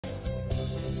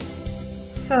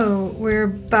So we're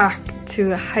back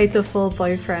to Hatoful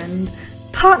Boyfriend,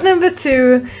 part number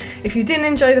 2. If you didn't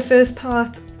enjoy the first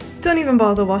part, don't even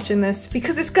bother watching this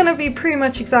because it's gonna be pretty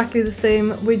much exactly the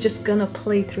same. We're just gonna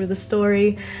play through the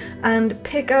story and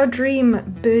pick our dream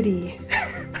birdie.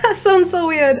 That sounds so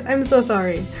weird, I'm so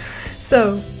sorry.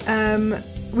 So,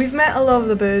 we've met a lot of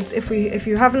the birds. If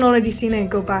you haven't already seen it,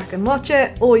 go back and watch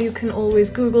it, or you can always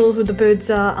Google who the birds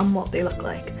are and what they look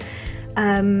like.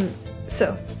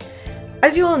 So,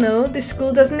 as you all know, this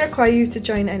school doesn't require you to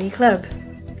join any club.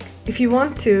 If you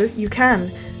want to, you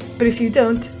can, but if you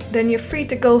don't, then you're free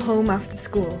to go home after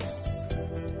school.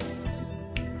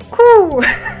 Cool!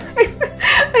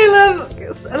 I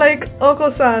love, like,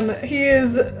 Oko-san. He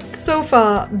is so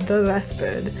far the best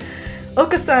bird.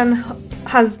 Oko-san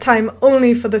has time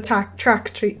only for the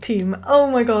track team. Oh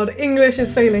my god, English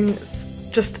is failing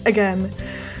just again.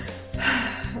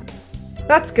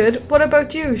 That's good. What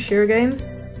about you, Shirogane?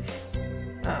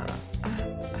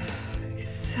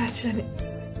 Such an...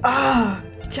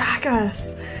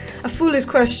 jackass! A foolish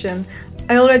question.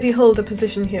 I already hold a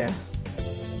position here.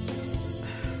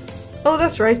 Oh,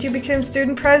 that's right, you became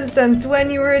student president when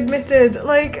you were admitted.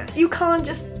 Like, you can't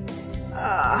just...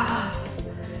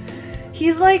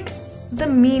 He's like the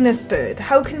meanest bird.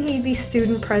 How can he be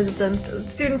student president?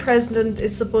 Student president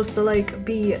is supposed to, like,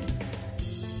 be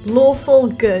lawful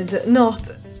good,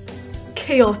 not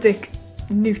chaotic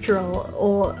neutral,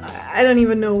 or I don't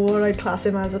even know what I'd class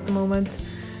him as at the moment.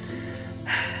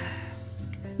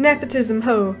 Nepotism,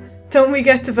 ho. Don't we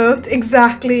get to vote?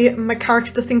 Exactly, my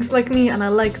character thinks like me and I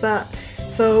like that.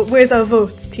 So where's our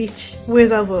votes, Teach?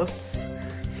 Where's our votes?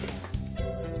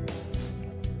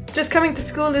 Just coming to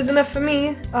school is enough for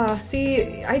me.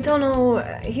 See, I don't know.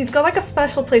 He's got like a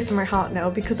special place in my heart now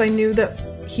because I knew that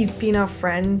he's been our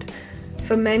friend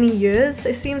for many years.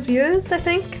 It seems years, I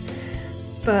think.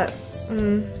 But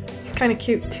he's kind of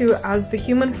cute too as the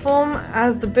human form,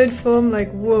 as the bird form. Like,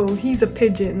 whoa, he's a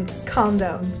pigeon. Calm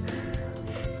down.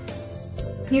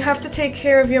 You have to take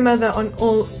care of your mother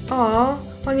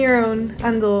on your own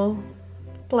and all.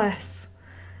 Bless.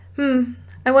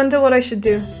 I wonder what I should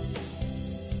do.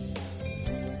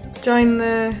 Join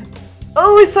the...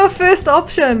 Oh, it's our first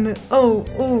option! Oh,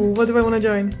 what do I want to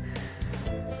join?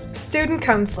 Student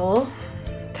council,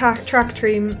 track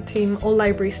team, or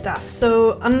library staff.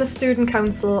 So on the student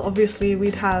council, obviously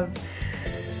we'd have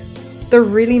the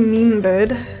really mean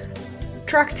bird.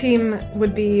 Track team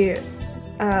would be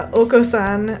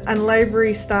Oko-san, and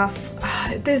library staff,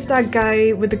 there's that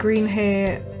guy with the green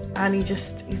hair and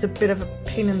he's a bit of a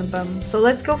pain in the bum. So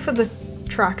let's go for the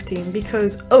track team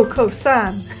because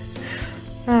Oko-san!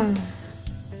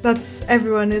 That's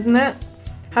everyone, isn't it?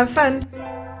 Have fun!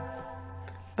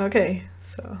 Okay,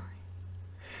 so...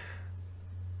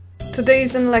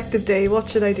 Today's an elective day, what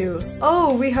should I do?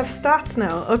 Oh, we have stats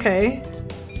now, okay.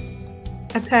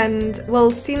 Attend...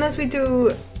 Well, seeing as we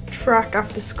do track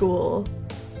after school,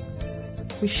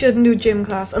 we shouldn't do gym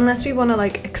class unless we want to,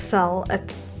 like, excel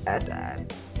at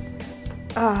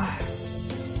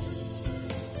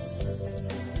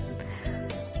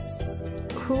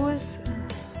who's...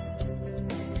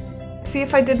 See,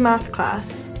 if I did math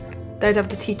class, they'd have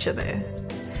the teacher there.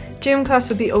 Gym class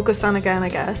would be Oko-san again, I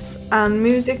guess. And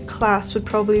music class would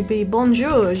probably be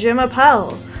Bonjour, je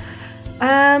m'appelle.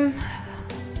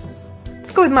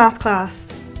 Let's go with math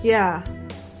class. Yeah.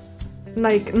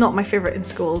 Like, not my favourite in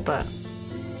school, but...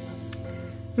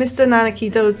 Mr.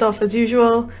 Nanaki dozed off as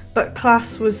usual, but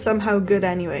class was somehow good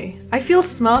anyway. I feel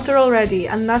smarter already,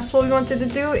 and that's what we wanted to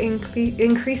do,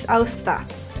 increase our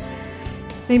stats.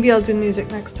 Maybe I'll do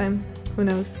music next time. Who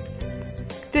knows?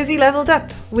 Dizzy leveled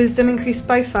up. Wisdom increased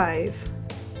by 5.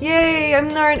 Yay! I'm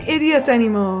not an idiot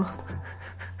anymore.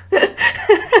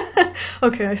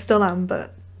 Okay, I still am,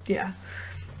 but yeah.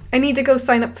 I need to go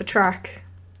sign up for track.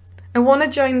 I want to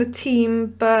join the team,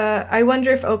 but I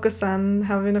wonder if Oko-san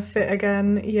having a fit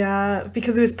again. Yeah,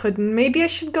 because of his pudding. Maybe I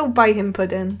should go buy him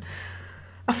pudding.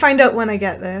 I'll find out when I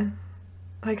get there.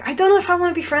 Like, I don't know if I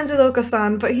want to be friends with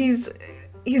Oko-san, but he's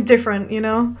different, you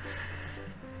know?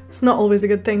 It's not always a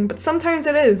good thing, but sometimes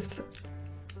it is.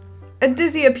 A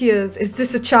Dizzy appears. Is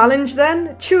this a challenge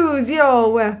then? Choose your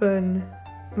weapon.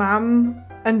 Ma'am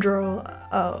and draw.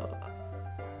 Oh,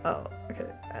 okay.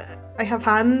 I have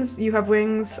hands, you have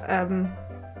wings,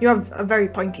 you have a very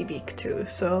pointy beak too,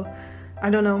 so I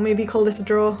don't know, maybe call this a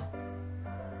draw.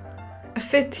 A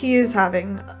fit he is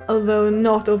having, although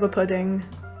not over pudding.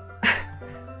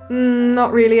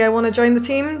 Not really, I want to join the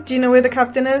team. Do you know where the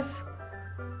captain is?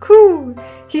 Cool!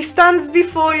 He stands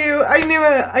before you! I knew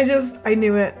it! I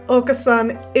knew it.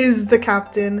 Oko-san is the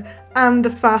captain and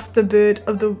the faster bird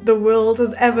of the world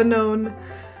has ever known.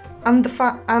 and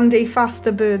a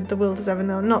faster bird the world has ever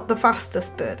known. Not the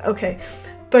fastest bird, okay.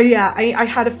 But yeah, I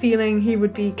had a feeling he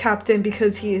would be captain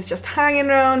because he is just hanging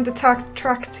around the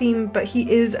track team, but he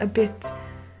is a bit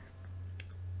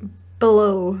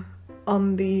below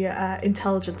on the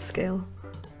intelligence scale.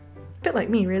 A bit like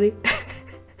me, really.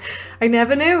 I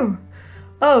never knew.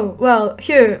 Oh, well,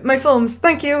 here, my films,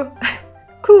 thank you.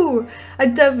 Cool. A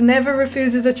dove never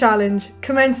refuses a challenge.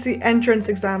 Commence the entrance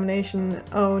examination.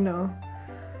 Oh no.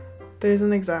 There's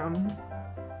an exam.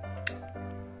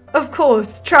 Of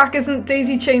course, track isn't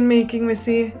daisy chain making,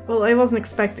 Missy. Well, I wasn't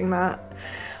expecting that.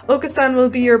 Oka-san will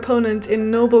be your opponent in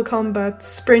noble combat,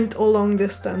 sprint or long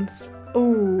distance.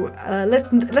 Oh,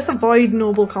 let's avoid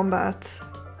noble combat.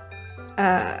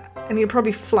 And he'll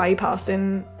probably fly past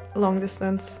in long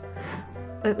distance.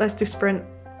 Let's do sprint.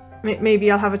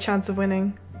 Maybe I'll have a chance of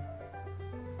winning.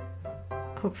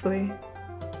 Hopefully.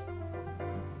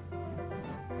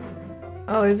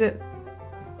 Oh, is it?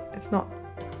 It's not.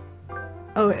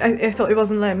 Oh, I thought it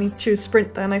wasn't letting me choose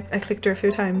sprint then. I clicked her a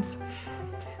few times.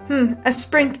 A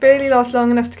sprint barely lasts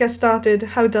long enough to get started.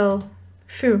 How dull.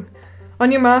 Phew.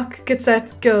 On your mark, get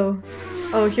set, go.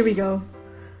 Oh, here we go.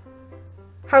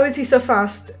 How is he so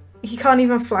fast? He can't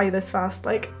even fly this fast.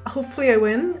 Like, hopefully I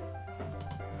win.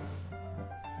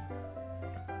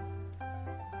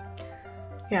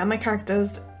 Yeah, my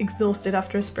character's exhausted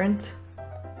after a sprint.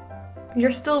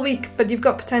 You're still weak, but you've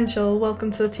got potential.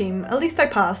 Welcome to the team. At least I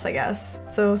passed, I guess.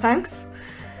 So, thanks.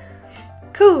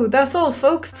 Cool, that's all,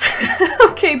 folks.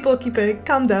 Okay, Porky Pig,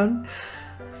 calm down.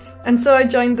 And so I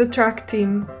joined the track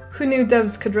team. Who knew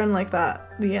devs could run like that?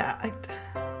 Yeah, I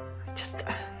just...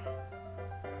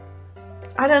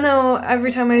 I don't know,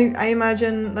 every time I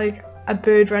imagine, like, a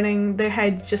bird running, their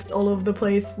heads just all over the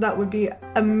place. That would be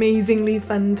amazingly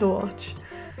fun to watch.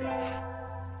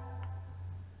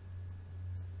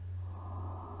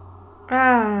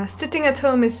 Ah, sitting at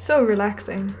home is so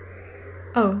relaxing.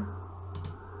 Oh.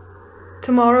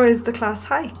 Tomorrow is the class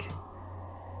hike.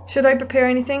 Should I prepare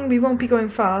anything? We won't be going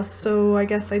fast, so I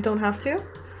guess I don't have to.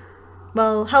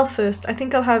 Well, health first. I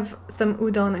think I'll have some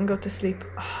udon and go to sleep.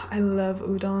 Oh, I love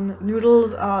udon.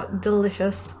 Noodles are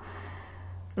delicious.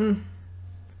 Oh,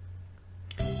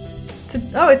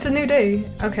 it's a new day.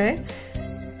 Okay.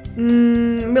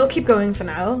 We'll keep going for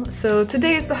now. So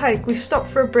today is the hike. We've stopped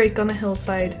for a break on a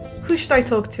hillside. Who should I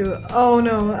talk to? Oh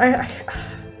no,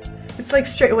 it's like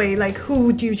straight away, like who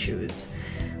would you choose?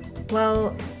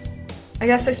 Well, I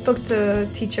guess I spoke to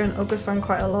teacher and Oka-san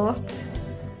quite a lot.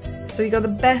 So you got the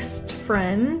best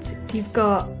friend, you've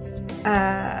got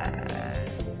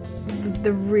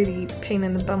the really pain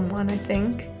in the bum one, I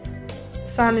think.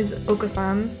 San is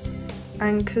Oka-san,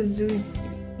 and Kazuyaki,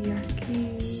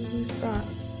 who's that?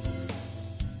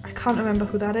 I can't remember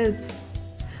who that is.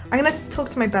 I'm gonna talk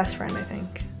to my best friend, I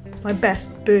think. My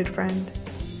best bird friend.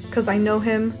 Because I know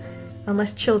him, and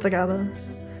let's chill together.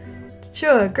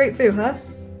 Sure, great view, huh?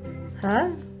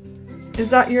 Huh? Is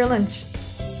that your lunch?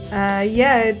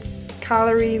 Yeah, it's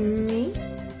calorie me.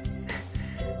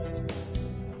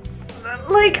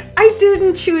 Like, I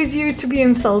didn't choose you to be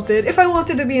insulted. If I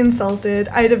wanted to be insulted,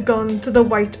 I'd have gone to the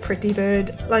white pretty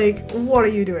bird. Like, what are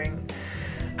you doing?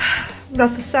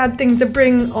 That's a sad thing to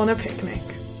bring on a picnic.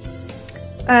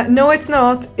 No, it's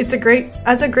not. It's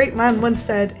as a great man once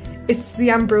said, it's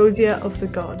the ambrosia of the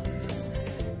gods.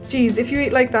 Geez, if you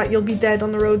eat like that, you'll be dead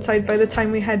on the roadside by the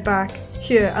time we head back.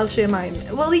 Here, I'll share mine.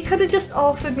 Well, he could have just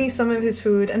offered me some of his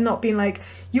food and not been like,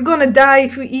 you're gonna die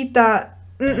if you eat that.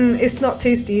 It's not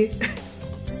tasty.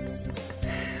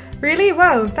 Really?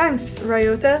 Wow, thanks,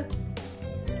 Ryota.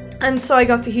 And so I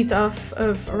got to eat off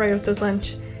of Ryota's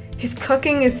lunch. His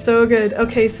cooking is so good.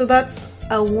 Okay, so that's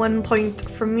a 1 point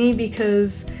for me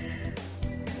because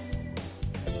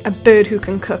a bird who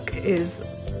can cook is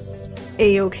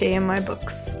a-okay in my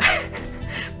books.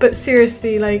 But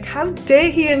seriously, like, how dare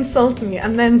he insult me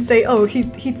and then say, oh,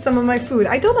 he'd eat some of my food.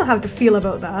 I don't know how to feel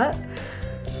about that.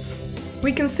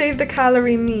 We can save the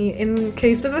calorie me in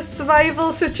case of a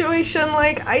survival situation.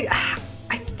 Like,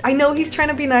 I know he's trying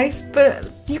to be nice,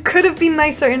 but you could have been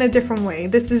nicer in a different way.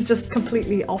 This is just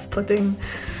completely off-putting.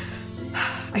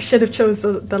 I should have chose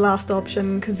the last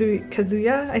option,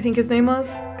 Kazuya, I think his name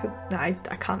was. No, I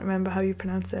can't remember how you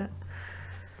pronounce it.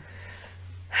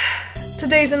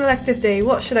 Today's an elective day.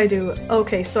 What should I do?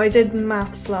 Okay, so I did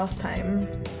maths last time.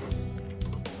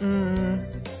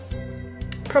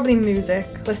 Probably music.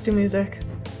 Let's do music.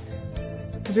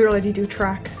 Because we already do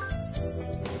track.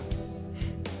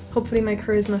 Hopefully my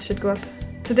charisma should go up.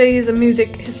 Today is a music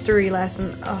history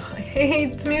lesson. Oh, I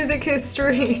hate music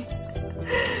history.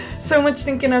 So much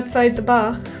thinking outside the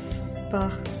box.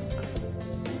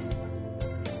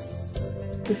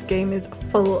 This game is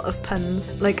full of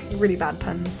puns, like really bad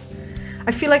puns.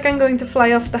 I feel like I'm going to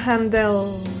fly off the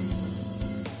handle.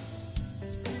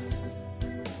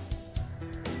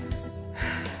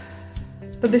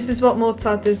 But this is what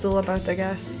Mozart is all about, I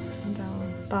guess.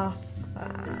 Baths.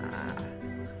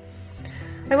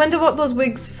 I wonder what those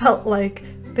wigs felt like.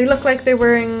 They look like they're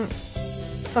wearing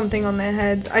something on their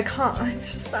heads. I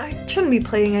shouldn't be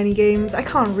playing any games. I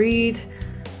can't read.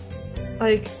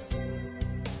 Like,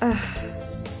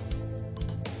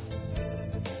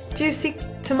 do you seek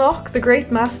to mock the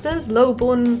great masters?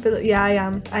 Low-born, yeah,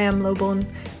 I am low-born.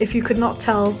 If you could not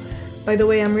tell by the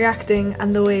way I'm reacting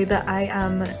and the way that I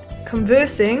am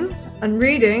conversing and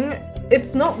reading,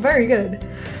 it's not very good.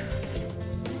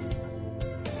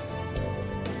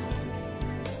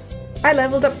 I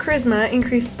leveled up charisma,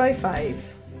 increased by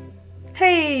 5.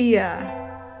 Hey!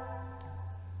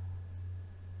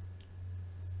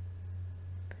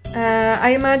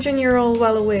 I imagine you're all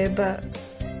well aware, but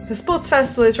the sports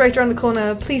festival is right around the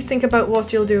corner. Please think about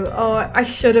what you'll do. Oh, I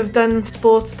should have done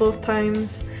sports both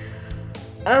times.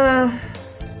 I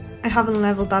haven't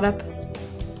leveled that up.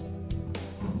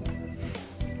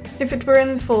 If it were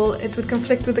in the fall, it would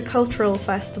conflict with the cultural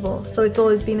festival, so it's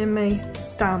always been in May.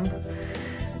 Damn.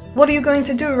 What are you going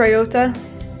to do, Ryota?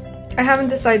 I haven't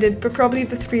decided, but probably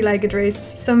the three-legged race.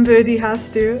 Some birdie has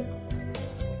to.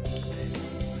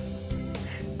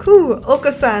 Cool,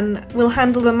 Oko-san will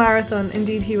handle the marathon.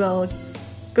 Indeed he will.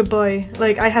 Good boy.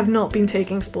 Like, I have not been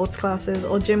taking sports classes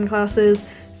or gym classes,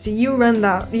 so you run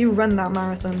that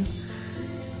marathon.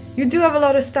 You do have a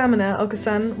lot of stamina,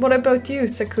 Oko-san. What about you,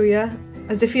 Sakuya?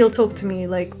 As if he'll talk to me,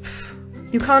 like, pff,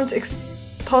 you can't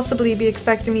possibly be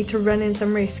expecting me to run in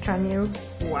some race, can you?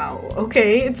 Wow,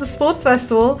 okay, it's a sports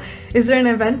festival. Is there an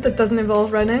event that doesn't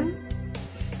involve running?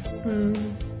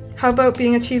 How about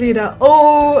being a cheerleader?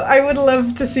 Oh, I would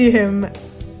love to see him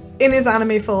in his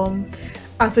anime form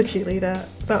as a cheerleader.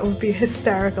 That would be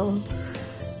hysterical.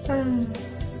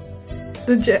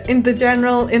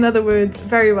 In other words,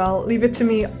 very well, leave it to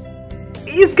me.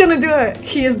 He's gonna do it!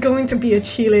 He is going to be a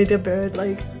cheerleader bird,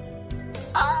 like...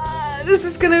 this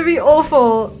is gonna be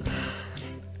awful!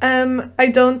 I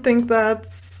don't think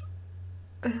that's...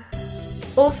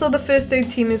 Also, the first aid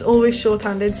team is always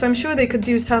short-handed, so I'm sure they could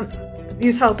use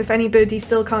help if any birdie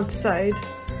still can't decide.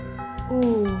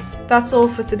 Ooh, that's all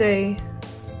for today.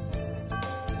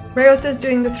 Ryota's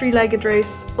doing the three-legged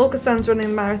race, Oko-san's running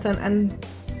the marathon, and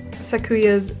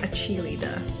Sakuya's a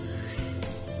cheerleader.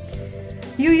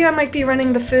 Yuya might be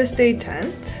running the first aid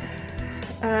tent.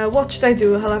 What should I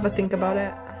do? I'll have a think about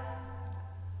it.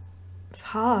 It's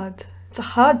hard. It's a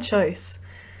hard choice.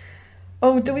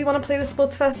 Oh, do we want to play the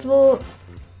sports festival?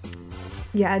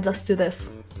 Yeah, let's do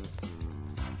this.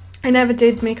 I never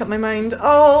did make up my mind.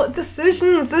 Oh,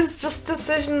 decisions! There's just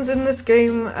decisions in this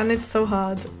game and it's so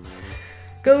hard.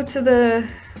 Go to the...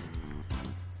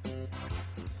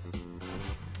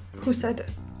 Who said it?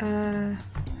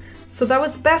 So that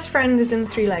was best friend is in the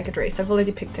three-legged race. I've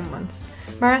already picked him once.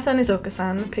 Marathon is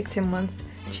Oko-san. Picked him once.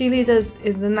 Cheerleaders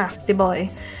is the nasty boy.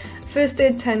 First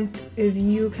aid tent is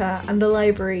Yuka, and the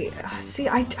library. See,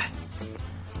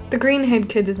 the green-haired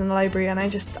kid is in the library, and I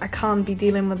can't be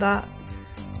dealing with that.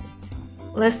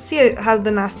 Let's see how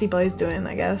the nasty boy's doing,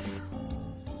 I guess.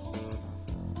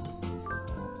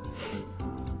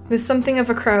 There's something of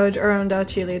a crowd around our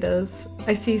cheerleaders.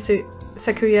 I see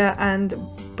Sakuya and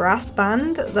brass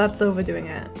band. That's overdoing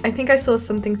it. I think I saw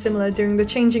something similar during the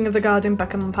changing of the guard in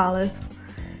Buckingham Palace.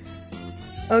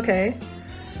 Okay.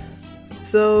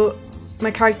 So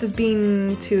my character's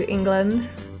been to England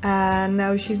and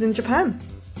now she's in Japan.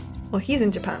 Well, he's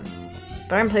in Japan.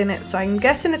 But I'm playing it, so I'm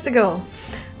guessing it's a girl.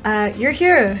 You're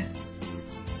here!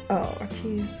 Oh,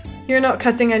 jeez. You're not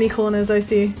cutting any corners, I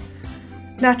see.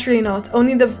 Naturally not.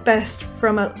 Only the best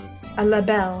from a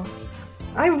label.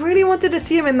 I really wanted to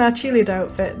see him in that cheerleader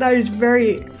outfit. That is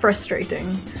very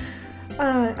frustrating.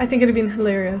 I think it'd have been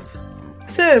hilarious.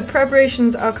 Sir,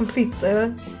 preparations are complete,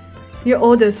 sir. Your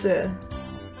orders, sir.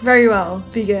 Very well,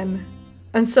 begin.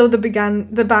 And so the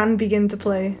band begin to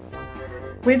play.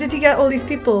 Where did he get all these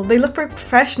people? They look like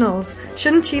professionals.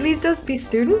 Shouldn't cheerleaders be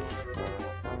students?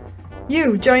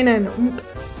 You, join in.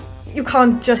 You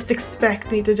can't just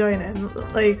expect me to join in.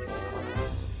 Like,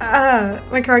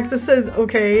 my character says,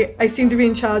 okay, I seem to be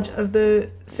in charge of the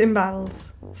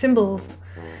symbols.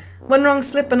 One wrong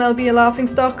slip and I'll be a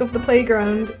laughingstock of the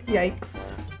playground.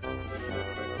 Yikes.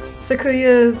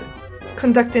 Sakuya's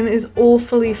conducting is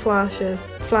awfully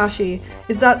flashy.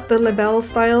 Is that the label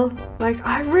style? Like,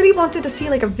 I really wanted to see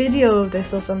like a video of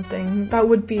this or something. That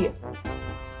would be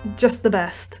just the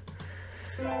best.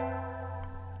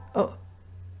 Oh.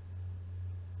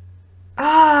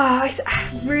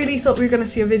 I really thought we were going to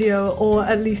see a video or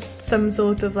at least some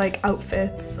sort of like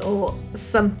outfits or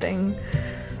something.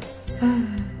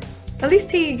 At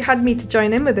least he had me to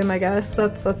join in with him, I guess.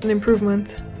 That's an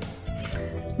improvement.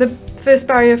 The first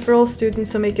barrier for all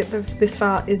students who make it this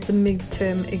far is the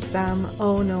midterm exam.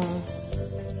 Oh no.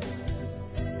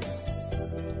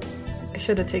 I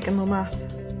should have taken more math.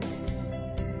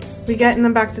 We getting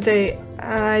them back today.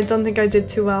 I don't think I did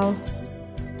too well.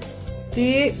 Do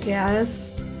you? Yes.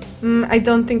 I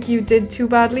don't think you did too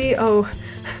badly. Oh,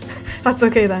 that's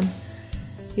okay then.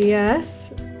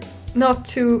 Yes. Not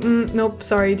too. Nope,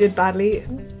 sorry, you did badly.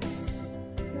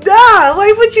 Ah!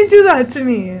 Why would you do that to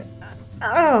me?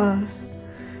 Ah.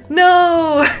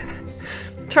 No!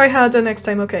 Try harder next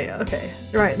time. Okay, okay.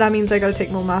 Right, that means I gotta take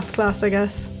more math class, I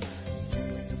guess.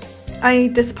 I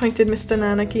disappointed Mr.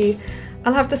 Nanaki.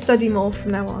 I'll have to study more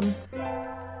from now on.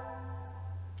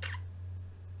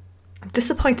 I'm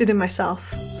disappointed in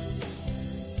myself.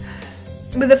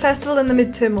 With the festival and the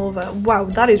midterm over, wow,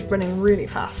 that is running really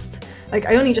fast. Like,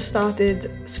 I only just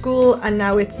started school and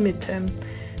now it's midterm.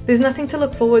 There's nothing to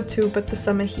look forward to but the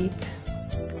summer heat.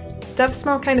 Doves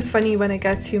smell kind of funny when it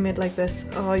gets humid like this.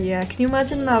 Oh yeah, can you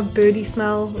imagine that birdie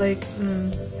smell? Like,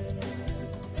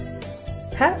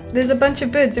 Huh? There's a bunch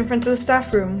of birds in front of the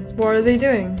staff room. What are they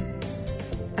doing?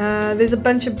 There's a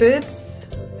bunch of birds.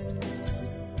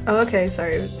 Oh, okay,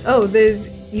 sorry. Oh, there's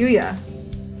Yuya.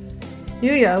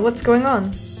 Yuya, what's going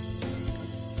on?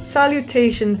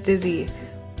 Salutations, Dizzy.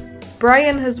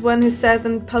 Brian has won his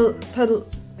 7th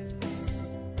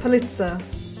Pulitzer.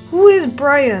 Who is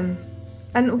Brian?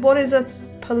 And what is a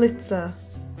Pulitzer?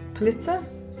 Pulitzer?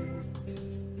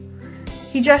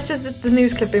 He gestures at the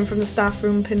news clipping from the staff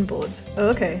room pinboard. Oh,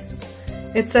 okay.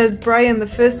 It says Brian, the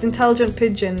first intelligent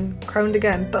pigeon, crowned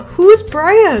again. But who's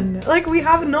Brian? Like, we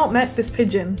have not met this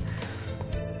pigeon.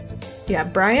 Yeah,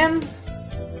 Brian?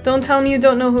 Don't tell me you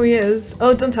don't know who he is.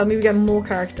 Oh, don't tell me we get more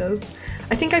characters.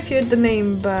 I think I've heard the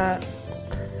name, but...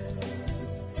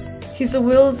 He's the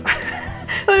world's...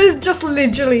 That is just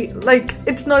literally, like,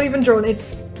 it's not even drawn.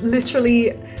 It's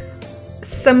literally...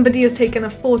 Somebody has taken a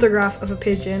photograph of a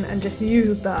pigeon and just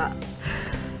used that.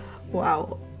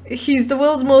 Wow. He's the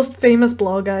world's most famous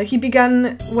blogger. He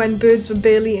began when birds were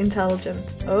barely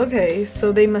intelligent. Okay,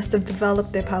 so they must have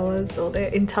developed their powers or their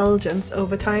intelligence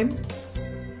over time.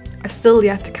 I've still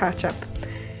yet to catch up.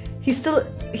 He's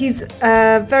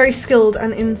a very skilled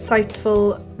and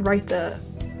insightful writer.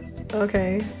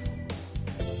 Okay.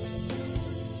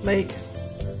 Like,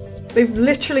 they've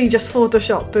literally just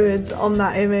photoshopped birds on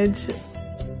that image.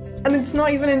 And it's not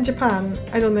even in Japan,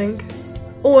 I don't think.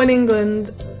 Or in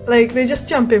England. Like, they just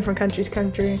jump in from country to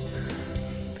country.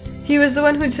 He was the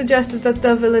one who suggested that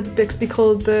Dove Olympics be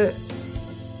called the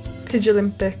Pidge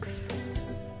Olympics.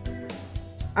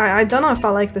 I don't know if I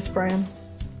like this Brian.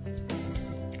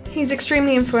 He's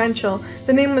extremely influential.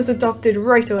 The name was adopted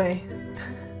right away.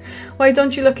 Why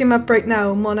don't you look him up right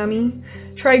now, mon ami?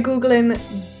 Try googling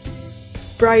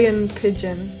Brian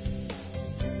Pigeon.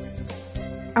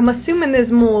 I'm assuming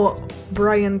there's more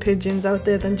Brian Pigeons out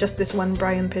there than just this one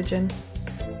Brian Pigeon.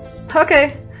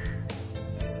 Okay.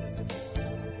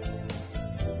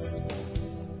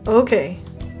 Okay.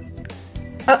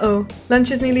 Uh-oh,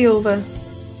 lunch is nearly over.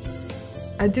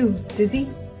 Adieu, Dizzy.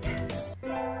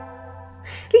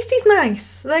 At least he's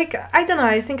nice. Like, I don't know,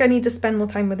 I think I need to spend more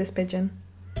time with this pigeon.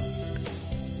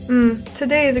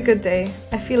 Today is a good day.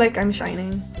 I feel like I'm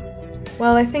shining.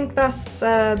 Well, I think that's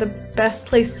the best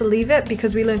place to leave it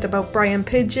because we learnt about Brian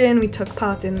Pigeon, we took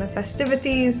part in the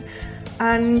festivities,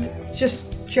 and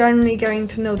just generally getting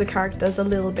to know the characters a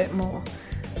little bit more.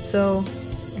 So,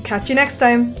 I'll catch you next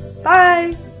time.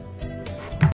 Bye!